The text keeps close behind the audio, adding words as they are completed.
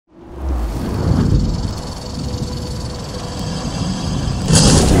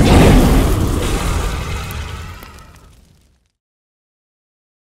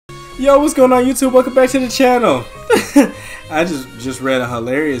Yo, what's going on YouTube? Welcome back to the channel. I just read a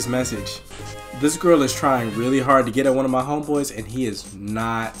hilarious message. This girl is trying really hard to get at one of my homeboys and he is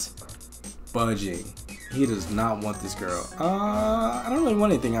not budging. He does not want this girl. I don't really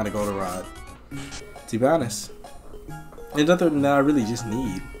want anything out of Goldenrod, to be honest. There's nothing that I really just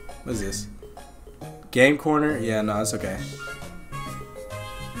need. What is this? Game corner? Yeah, no, it's okay.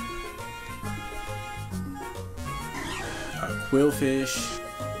 Quillfish.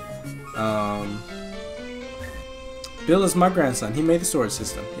 Bill is my grandson. He made the storage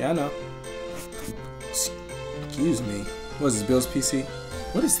system. Yeah, I know. Excuse me. What is this, Bill's PC?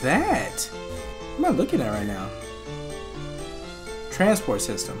 What is that? What am I looking at right now? Transport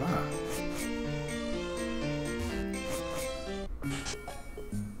system. Huh?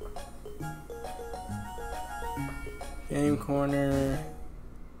 Game corner.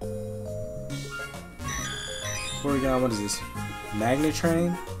 Porygon. What is this? Magnet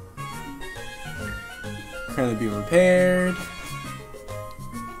train. Currently being repaired.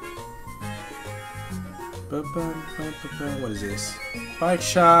 What is this? Bike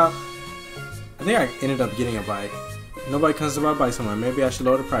shop. I think I ended up getting a bike. Nobody comes to buy bikes somewhere. Maybe I should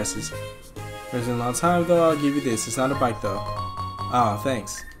lower the prices. There's been a long time though. I'll give you this. It's not a bike though. Oh,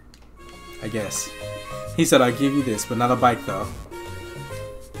 thanks. I guess. He said I'll give you this, but not a bike though.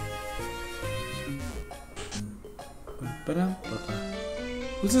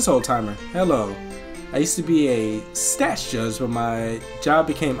 Who's this old timer? Hello. I used to be a stats judge, but my job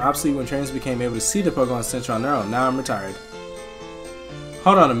became obsolete when trainers became able to see the Pokemon Center on their own. Now I'm retired.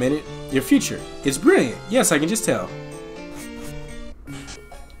 Hold on a minute. Your future. It's brilliant. Yes, I can just tell.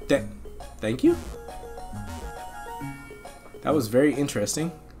 Thank you? That was very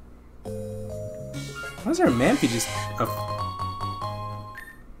interesting. Why is there a Manphy just...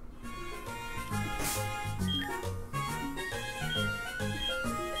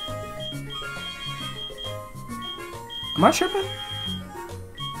 Am I tripping?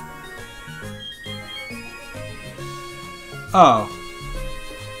 Oh.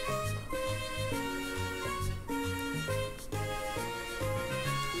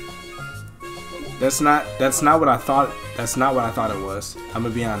 That's not what I thought. That's not what I thought it was. I'm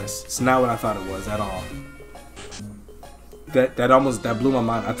gonna be honest. It's not what I thought it was at all. That blew my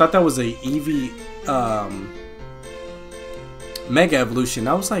mind. I thought that was a Eevee Mega Evolution.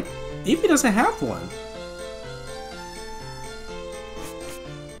 I was like, Eevee doesn't have one.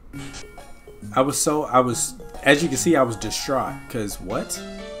 As you can see, I was distraught, cause what?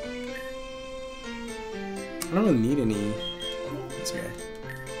 I don't really need any. It's okay.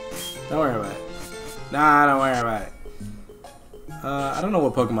 Don't worry about it. Nah, don't worry about it. I don't know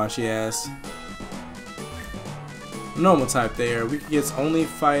what Pokemon she has. Normal type there. Weak against only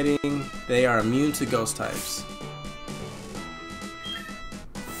fighting. They are immune to ghost types.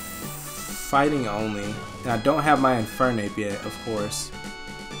 Fighting only. And I don't have my Infernape yet, of course.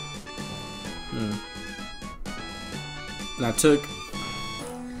 And I took...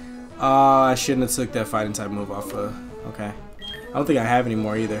 I shouldn't have took that fighting type move off of... Okay. I don't think I have any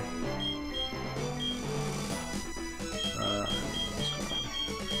more either.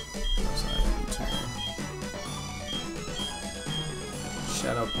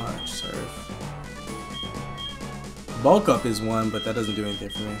 Shadow Punch, Surf. Bulk Up is one, but that doesn't do anything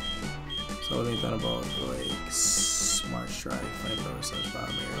for me. Soldering Thunderbolt, Blake, Smart Strike, Flamethrower, Surge Bomb,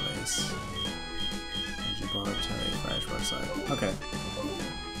 Air Lace. Okay.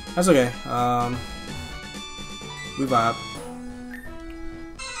 That's okay. We vibe.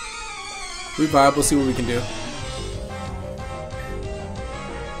 We'll see what we can do.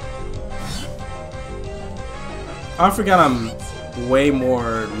 I forgot I'm way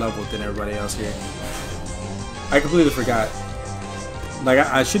more leveled than everybody else here. I completely forgot. Like,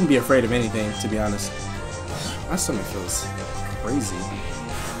 I shouldn't be afraid of anything, to be honest. My stomach feels crazy.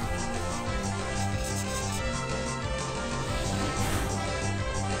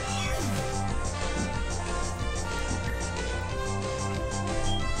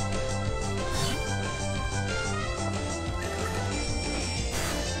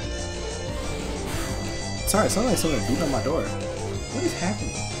 Sorry, it sounds like someone beat on my door. What is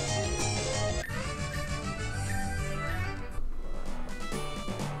happening?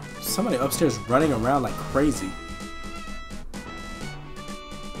 Somebody upstairs running around like crazy.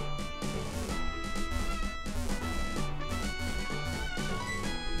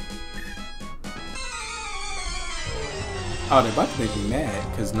 Oh, they're about to make me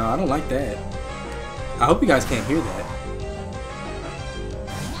mad, because no, I don't like that. I hope you guys can't hear that.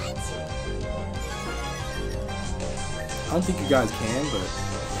 I don't think you guys can, but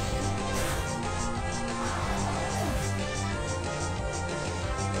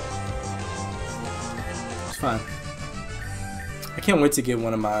fine. I can't wait to get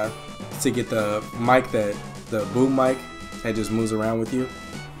one of my the mic the boom mic that just moves around with you.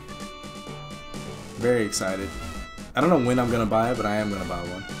 Very excited. I don't know when I'm gonna buy it, but I am gonna buy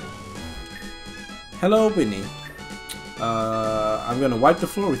one. Hello, Whitney. I'm gonna wipe the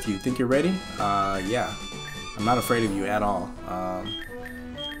floor with you. Think you're ready? Yeah. I'm not afraid of you at all.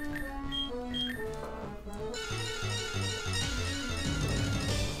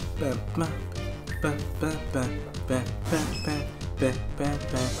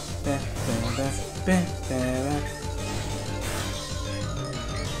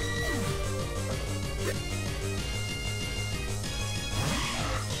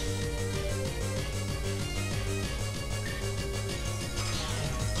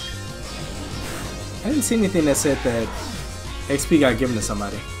 I didn't see anything that said that XP got given to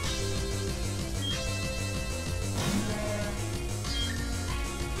somebody.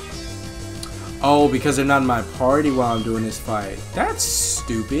 Oh, because they're not in my party while I'm doing this fight. That's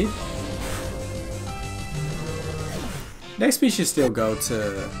stupid. The XP should still go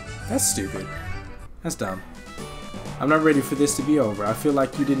to... That's stupid. That's dumb. I'm not ready for this to be over. I feel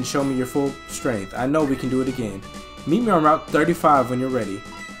like you didn't show me your full strength. I know we can do it again. Meet me on Route 35 when you're ready.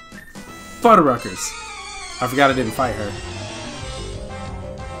 Futterruckers. I forgot I didn't fight her.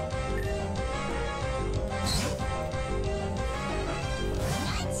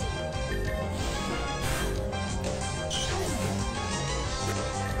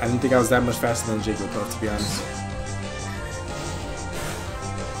 I didn't think I was that much faster than Jigglypuff, to be honest.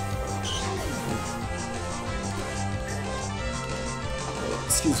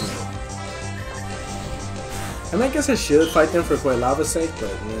 Excuse me. I mean, I guess I should fight them for Quailava's sake,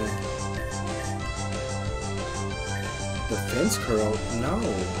 but yeah. Defense curl? No.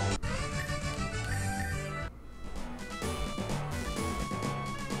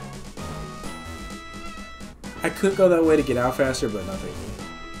 I could go that way to get out faster, but no thank you.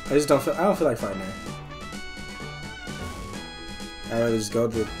 I don't feel like fighting her. I'd rather just go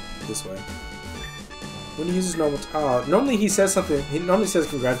this way. When he uses normal normally he says something. He normally says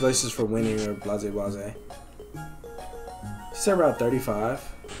congratulations for winning or blase blase. He said Route 35.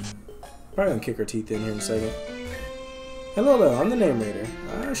 Probably gonna kick her teeth in here in a second. Hello, I'm the narrator.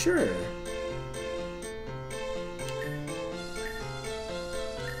 Sure.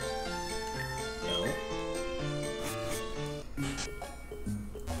 No.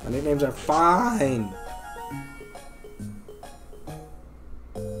 My nicknames are fine.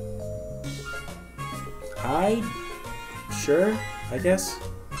 Hi? Sure, I guess.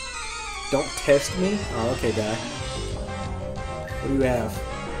 Don't test me? Oh, okay, guy. What do you have?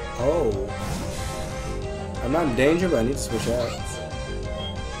 Oh. I'm not in danger, but I need to switch out.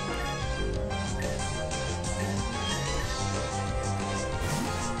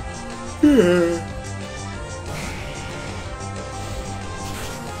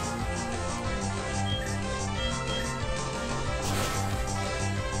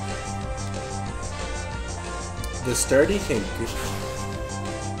 The sturdy can...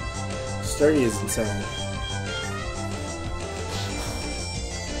 Sturdy is insane.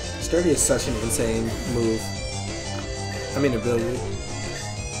 Sturdy is such an insane move. I mean ability.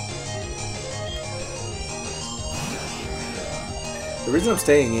 The reason I'm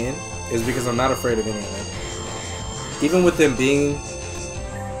staying in is because I'm not afraid of any of them. Even with them being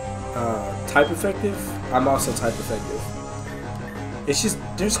type effective, I'm also type effective. It's just,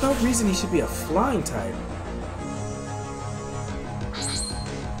 there's no reason he should be a flying type.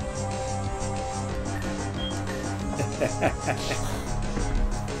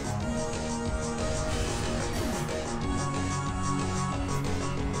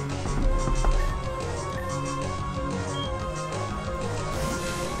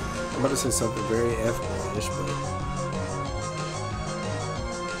 I'm about to say something very F-ish, but...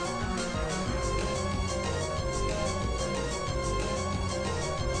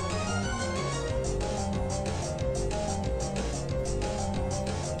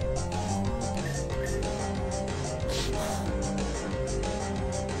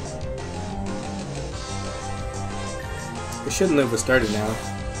 We shouldn't live with sturdy now.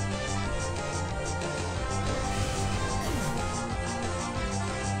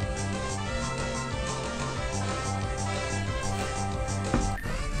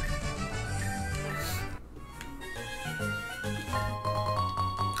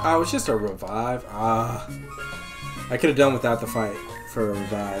 Oh, it's just a revive. I could have done without the fight for a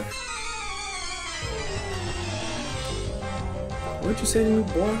revive. What'd you say to me,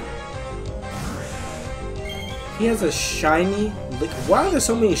 boy? He has a shiny... Why are there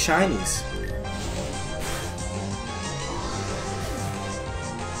so many shinies?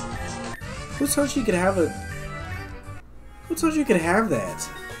 Who told you could have a Who told you could have that?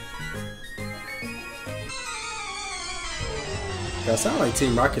 That sound like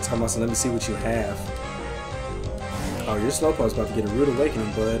Team Rocket talking about, so let me see what you have. Oh, your Slowpoke's about to get a rude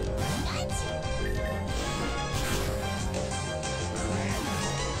awakening, bud.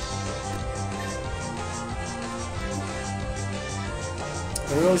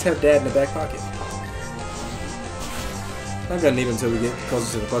 And we always have Dad in the back pocket. Not gonna need him until we get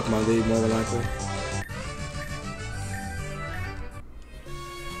closer to the Pokemon League, more than likely.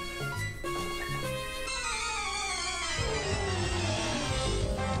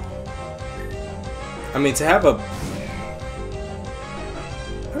 I mean, to have a...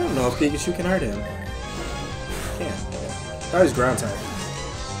 I don't know if Pikachu can hurt him. Can't. That was ground type.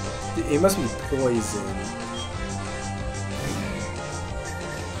 He must be poison.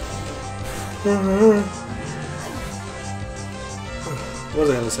 What was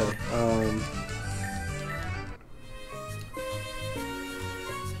I gonna say?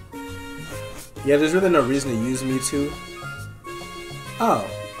 Yeah, there's really no reason to use Mewtwo. Oh.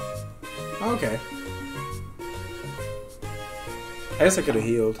 Okay. I guess I could have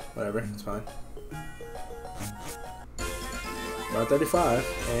healed. Whatever, it's fine. About 35.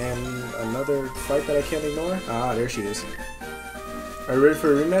 And another fight that I can't ignore. Ah, there she is. Are you ready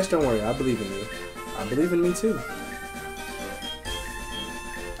for a rematch? Don't worry, I believe in you. I believe in me too.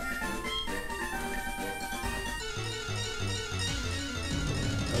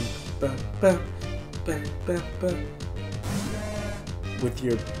 With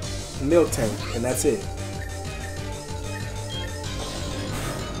your milk tank, and that's it.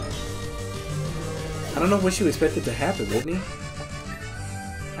 I don't know what you expected to happen, Whitney.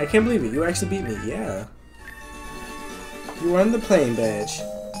 I can't believe it. You actually beat me. Yeah. You won the playing badge.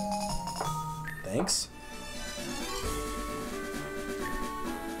 Thanks.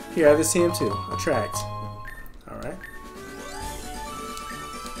 Here, I have this TM2. Attract. Alright.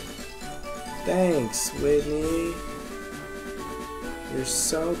 Thanks, Whitney. You're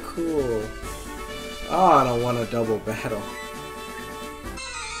so cool. Oh, I don't want a double battle.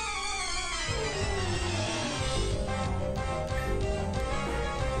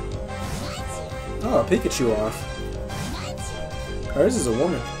 Oh, Pikachu off. Hers is a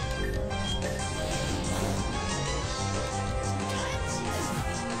woman.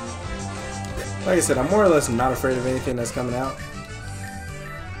 Like I said, I'm more or less not afraid of anything that's coming out.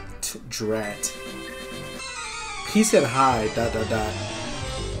 Drat. He said hi, ...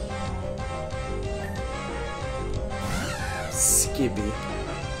 Skippy.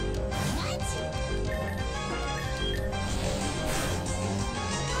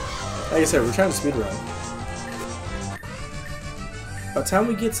 Like I said, we're trying to speedrun. By the time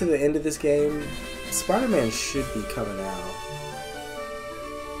we get to the end of this game, Spider-Man should be coming out.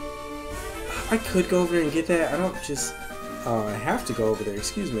 I could go over there and get that. I don't just... Oh, I have to go over there.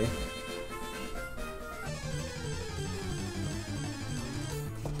 Excuse me.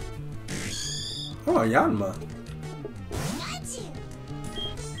 Oh, Yanma.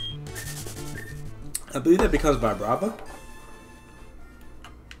 I believe that becomes Vibrava.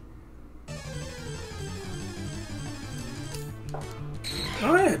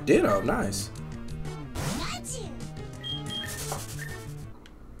 Oh yeah, Ditto, nice.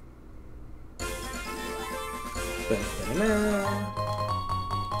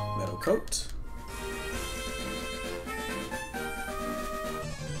 Metal coat.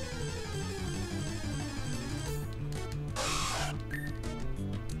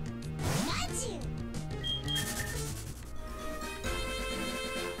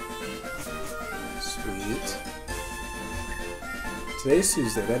 Sweet. Today's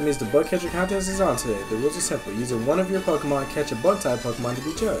Tuesday. That means the bug catcher contest is on today. The rules are simple. Using one of your Pokemon, catch a bug-type Pokemon to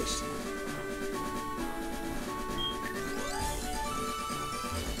be judged.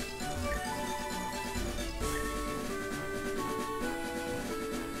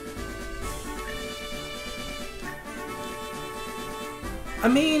 I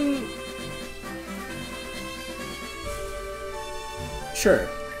mean... Sure.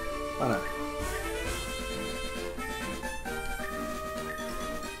 Why not?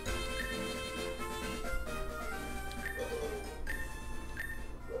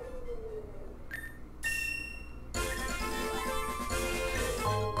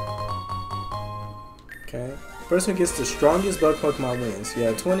 Okay. Person who gets the strongest bug Pokemon wins. You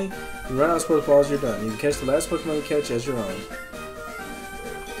have 20. You run out of sports balls, you're done. You can catch the last Pokemon you catch as your own.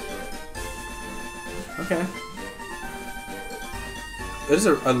 Okay. There's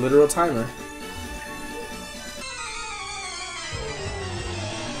a literal timer.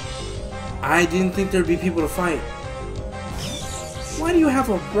 I didn't think there'd be people to fight. Why do you have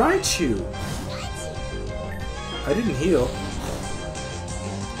a Raichu? I didn't heal.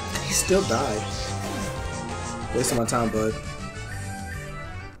 He still died. Wasting my time, bud.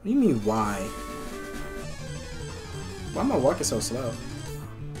 What do you mean, why? Why am I walking so slow?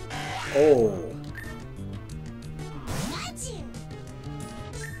 Oh.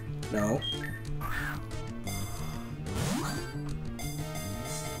 No.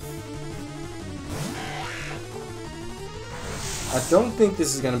 I don't think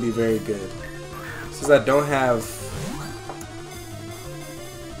this is going to be very good. Since I don't have...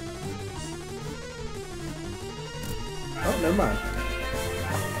 Oh, never mind.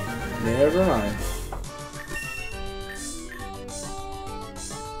 Never mind.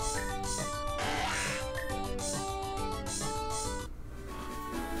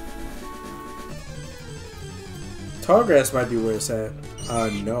 Tall grass might be where it's at.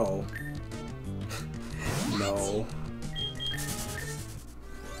 No. No.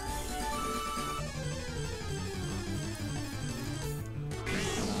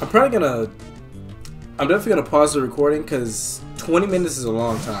 I'm definitely gonna pause the recording because 20 minutes is a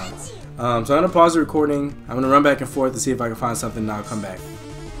long time. So I'm gonna pause the recording. I'm gonna run back and forth to see if I can find something, and I'll come back.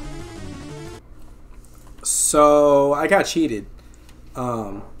 So I got cheated.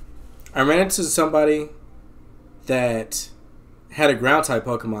 I ran into somebody that had a ground type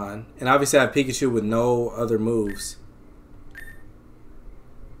Pokemon, and obviously I have Pikachu with no other moves.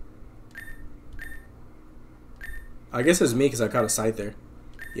 I guess it's me because I caught a Scyther.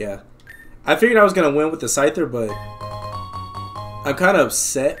 Yeah. I figured I was going to win with the Scyther, but I'm kind of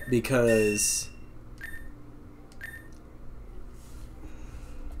upset because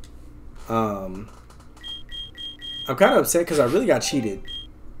I'm kind of upset because I really got cheated.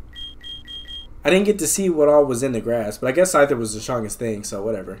 I didn't get to see what all was in the grass, but I guess Scyther was the strongest thing, so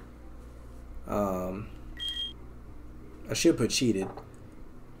whatever. I should put cheated.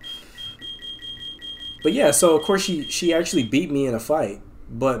 But yeah, so of course she actually beat me in a fight,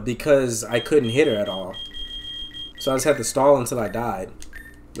 but because I couldn't hit her at all. So I just had to stall until I died,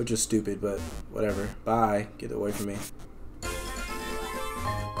 which was stupid, but whatever. Bye. Get away from me.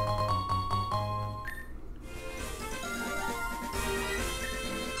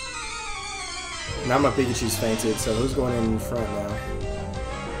 Now my Pikachu's fainted, so who's going in front now?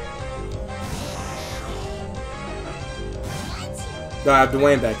 No, I have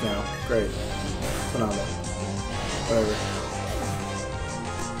Dwayne back now. Great. Phenomenal. Whatever.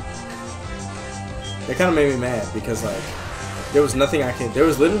 It kind of made me mad because, like, there was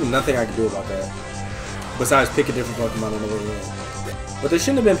literally nothing I could do about that. Besides pick a different Pokemon on the way in. But there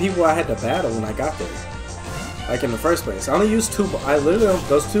shouldn't have been people I had to battle when I got there. Like in the first place. I only used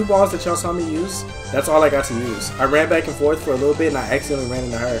those two balls that y'all saw me use, that's all I got to use. I ran back and forth for a little bit and I accidentally ran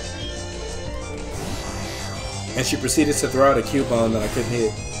into her. And she proceeded to throw out a Cubone that I couldn't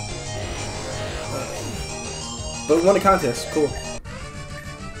hit. But we won the contest. Cool.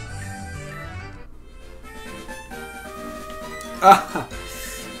 Ah!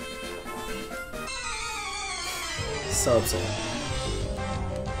 So upset.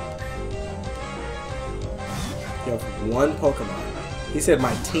 You have one Pokemon. He said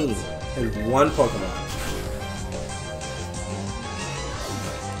my team has one Pokemon.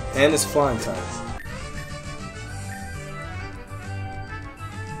 And it's flying type.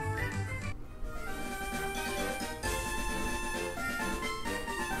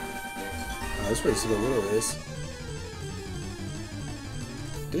 Oh, let's wait to see what little it is.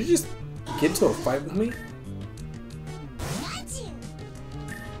 Did you just get into a fight with me?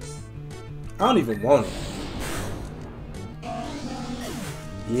 I don't even want it.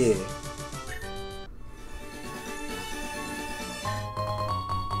 Yeah.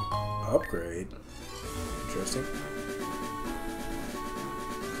 Upgrade. Interesting.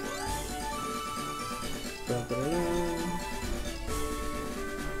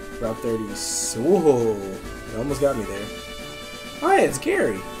 Route 30. Whoa. You almost got me there. Oh, yeah, it's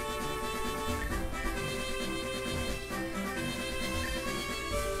Gary.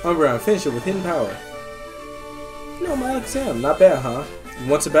 Underground, finish it with hidden power. No, my exam. Not bad, huh? You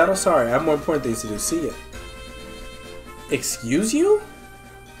want to battle? Sorry, I have more important things to do. See ya. Excuse you?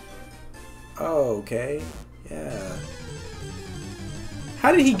 Oh, okay. Yeah.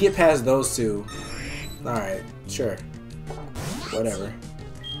 How did he get past those two? Alright, sure. Whatever.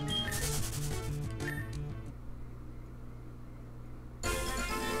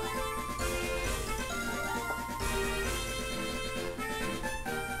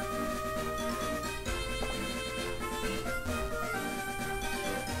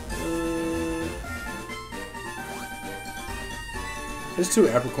 There's two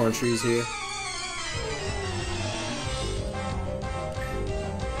apricorn trees here.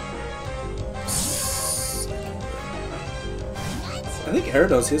 I think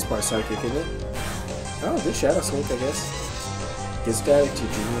Gyarados his part psychic, isn't it? Oh, good Shadow Sneak, I guess. Get static to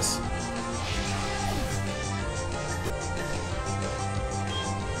genius.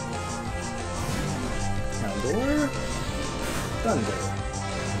 Houndour. Thunder.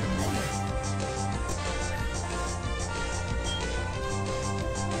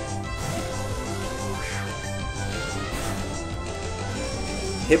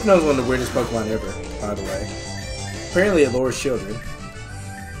 Hypno's one of the weirdest Pokemon ever, by the way. Apparently it lures children.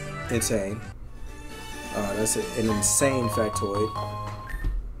 Insane. That's an insane factoid.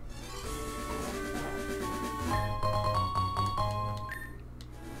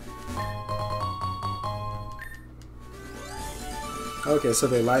 Okay, so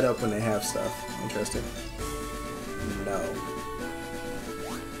they light up when they have stuff. Interesting. No.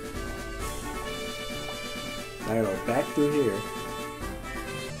 I gotta go back through here.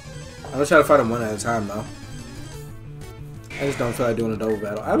 I'm gonna try to fight them one at a time, though. I just don't feel like doing a double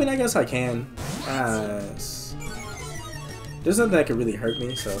battle. I mean, I guess I can. There's nothing that could really hurt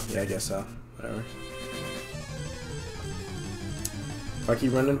me, so yeah, I guess so. Whatever. If I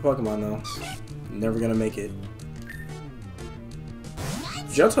keep running into Pokemon, though, I'm never gonna make it.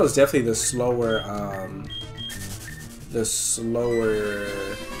 Johto is definitely the slower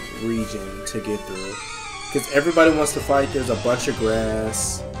region to get through. Because everybody wants to fight, there's a bunch of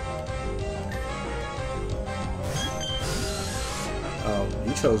grass. Oh,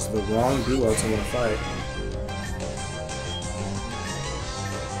 you chose the wrong duo to want to fight.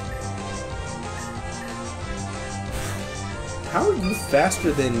 How are you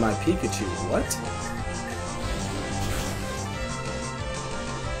faster than my Pikachu? What?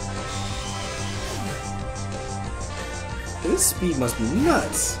 This speed must be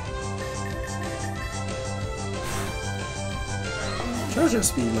nuts. Charger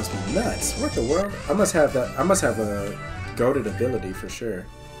speed must be nuts. What the world? I must have that. I must have a goated ability for sure.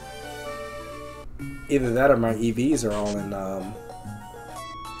 Either that or my EVs are all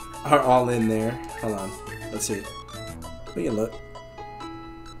in there. Hold on. Let's see. We can look.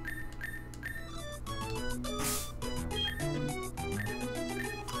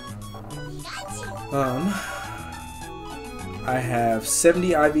 I have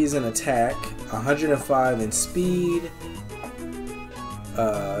 70 IVs in attack, 105 in speed,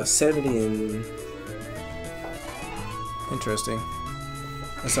 70 in... Interesting.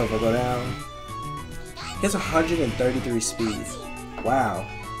 So if I go down, he has 133 speed. Wow.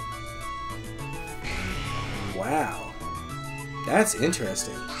 Wow. That's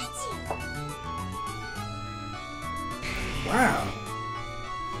interesting. Wow.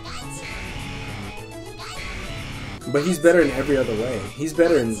 But he's better in every other way. He's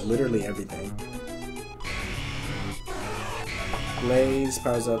better in literally everything. Blaze,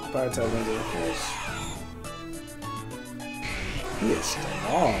 powers up, fire type under the fish. He is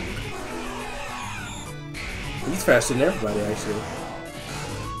strong. He's faster than everybody, actually.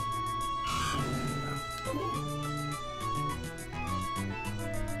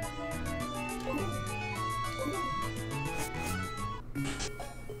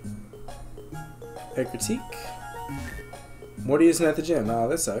 A critique. Morty isn't at the gym. Oh,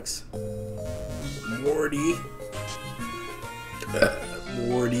 that sucks. Morty.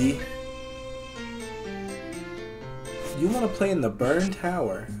 Morty. You want to play in the Burn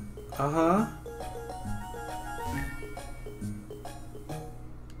Tower? Uh-huh.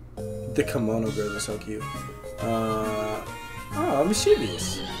 The kimono girls are so cute. Oh,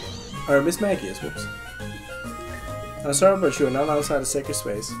 mischievous. Or Miss Magius, whoops. I'm sorry, but you are not outside of sacred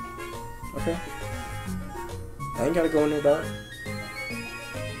space. Okay. I ain't gotta go in there, dog.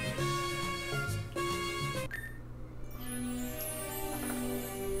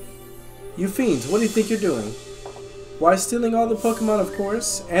 You fiends, what do you think you're doing? Why, stealing all the Pokemon, of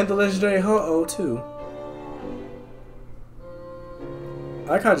course, and the legendary Ho-Oh, too.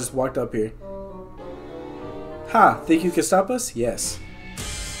 I kinda just walked up here. Ha! Think you can stop us? Yes.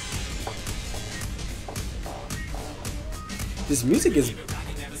 This music is...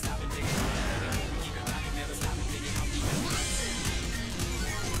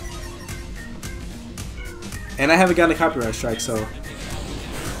 And I haven't gotten a copyright strike, so...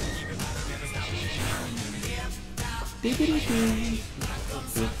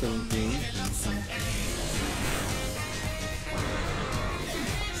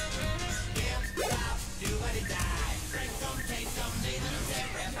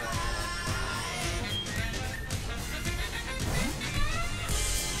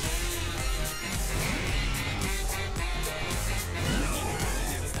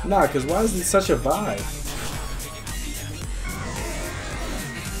 Nah, cause why is it such a vibe?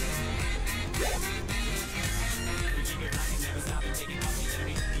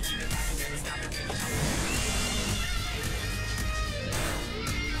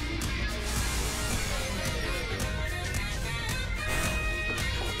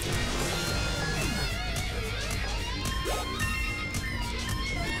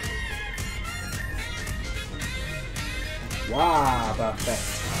 Wow, about that.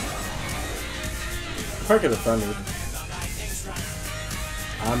 Perk of the Thunder.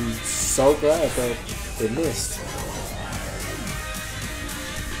 I'm so glad that it missed.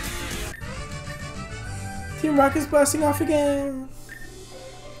 Team Rocket's blasting off again.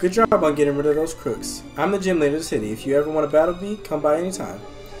 Good job on getting rid of those crooks. I'm the gym leader of the city. If you ever want to battle me, come by anytime.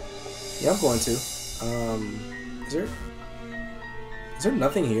 Yeah, I'm going to. Is there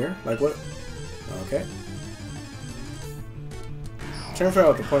nothing here? Like what? Okay. I'm trying to figure out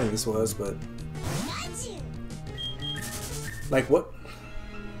what the point of this was, but like what?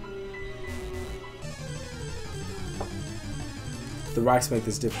 The rocks make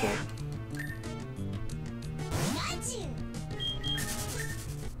this difficult.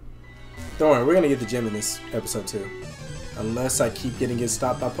 Don't worry, we're gonna get the gym in this episode too. Unless I keep getting it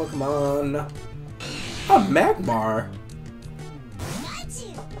stopped by Pokemon. A Magmar!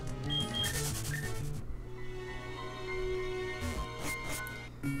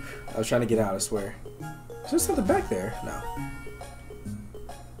 I was trying to get out, I swear. Is there something back there? No.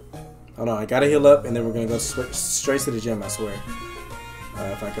 Hold on, I gotta heal up and then we're gonna go straight to the gym, I swear.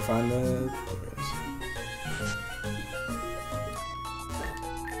 If I can find the...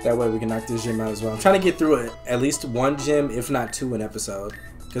 That way we can knock this gym out as well. I'm trying to get through at least one gym, if not two an episode.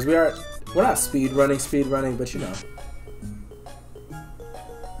 Because we're not speed running, but you know.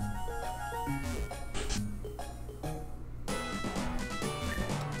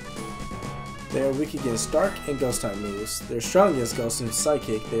 They are weak against dark and ghost type moves. They're strong against ghost and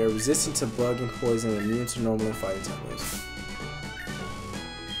psychic. They are resistant to bug and poison and immune to normal and fighting type moves.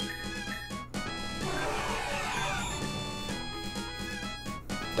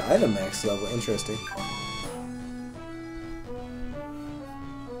 Dynamax level, interesting.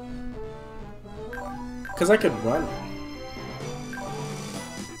 Because I could run.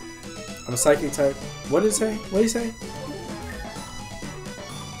 I'm a psychic type. What did it say? What did he say?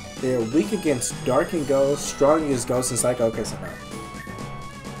 They are weak against dark and ghost, strong against ghost and psychic. Okay, so no.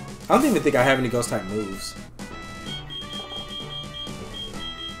 I don't even think I have any ghost type moves.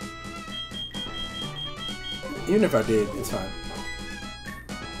 Even if I did, it's fine.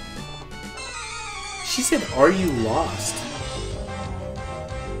 She said, "Are you lost?"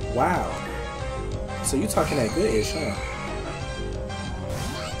 Wow. So you talking that good-ish, huh?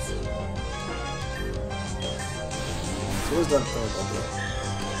 So what's done?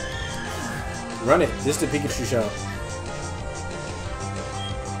 Run it. This is the Pikachu show.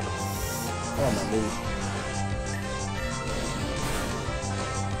 Oh my dude.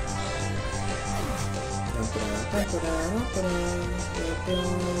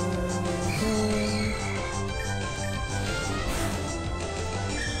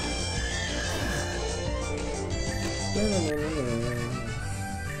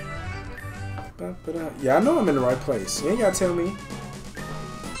 Yeah, I know I'm in the right place. You ain't gotta tell me.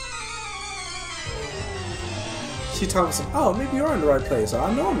 She told me some. Oh, maybe you are in the right place.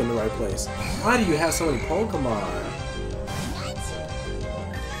 I know I'm in the right place. Why do you have so many Pokemon?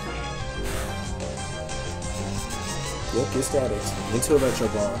 Yep, get static. Into Electro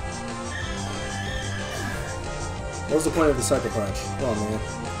Ball. What was the point of the Sucker Punch? Come on, man.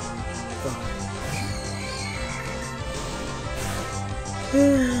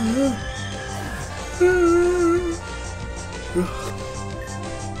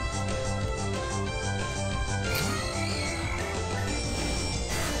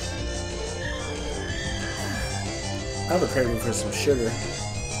 I have a craving for some sugar.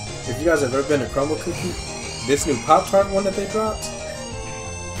 If you guys have ever been to Crumble Cookie, this new Pop-Tart one that they dropped,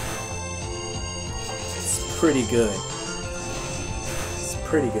 it's pretty good. It's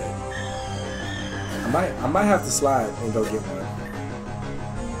pretty good. I might have to slide and go get one.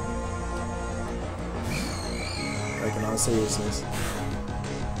 Like in all seriousness.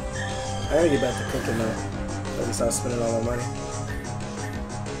 I gotta get back to cooking though. Let me stop spending all my money.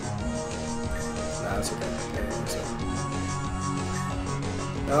 Nah, it's okay.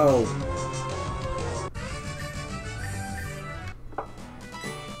 No.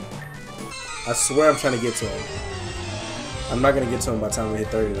 I swear I'm trying to get to him. I'm not gonna get to him by the time we hit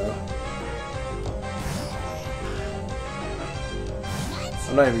 30 though.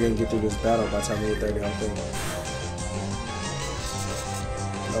 I'm not even gonna get through this battle by the time we hit 30, I don't think.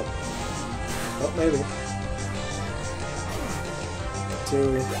 Nope. Oh, maybe.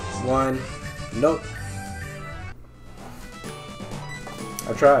 2, 1. Nope.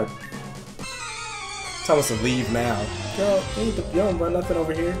 I tried. Tell us to leave now. Girl, you don't run nothing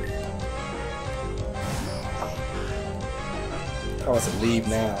over here. Tell us to leave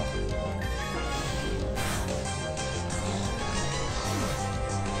now.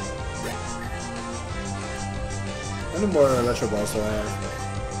 How many more Electro Balls do I have?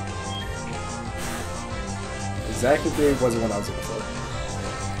 Exactly 3 wasn't what I was looking for.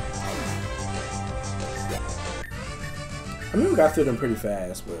 I mean, we got through them pretty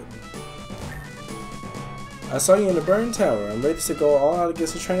fast, but... I saw you in the Burn Tower. I'm ready to go all out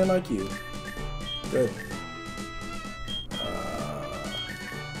against a trainer like you. Good.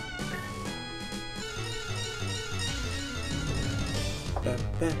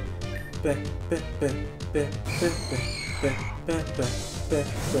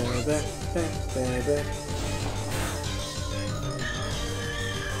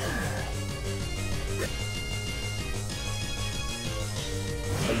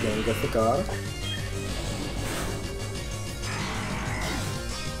 Again, get the guard.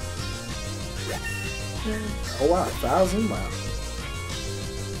 Oh wow, 1,000 miles.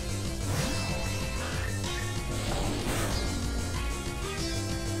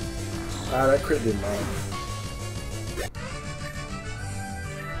 Ah, that crit didn't matter.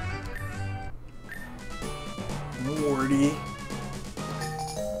 Morty.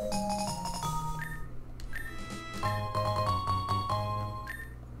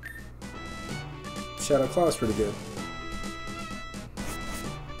 Shadow Claw's pretty good.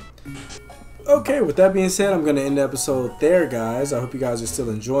 Okay, with that being said, I'm going to end the episode there, guys. I hope you guys are still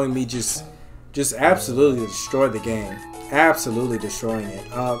enjoying me just absolutely destroy the game. Absolutely destroying it.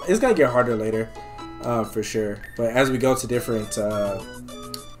 It's going to get harder later, for sure. But as we go to different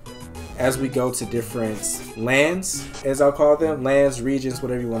lands, as I'll call them, lands, regions,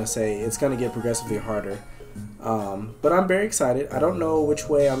 whatever you want to say, it's going to get progressively harder. But I'm very excited. I don't know which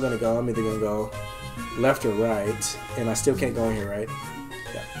way I'm going to go. I'm either going to go left or right, and I still can't go in here, right?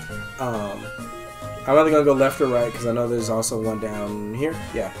 Yeah. I'm either going to go left or right because I know there's also one down here.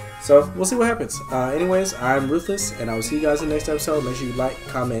 Yeah. So we'll see what happens. Anyways, I'm Ruthless, and I will see you guys in the next episode. Make sure you like,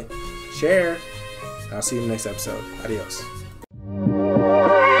 comment, share. I'll see you in the next episode. Adios.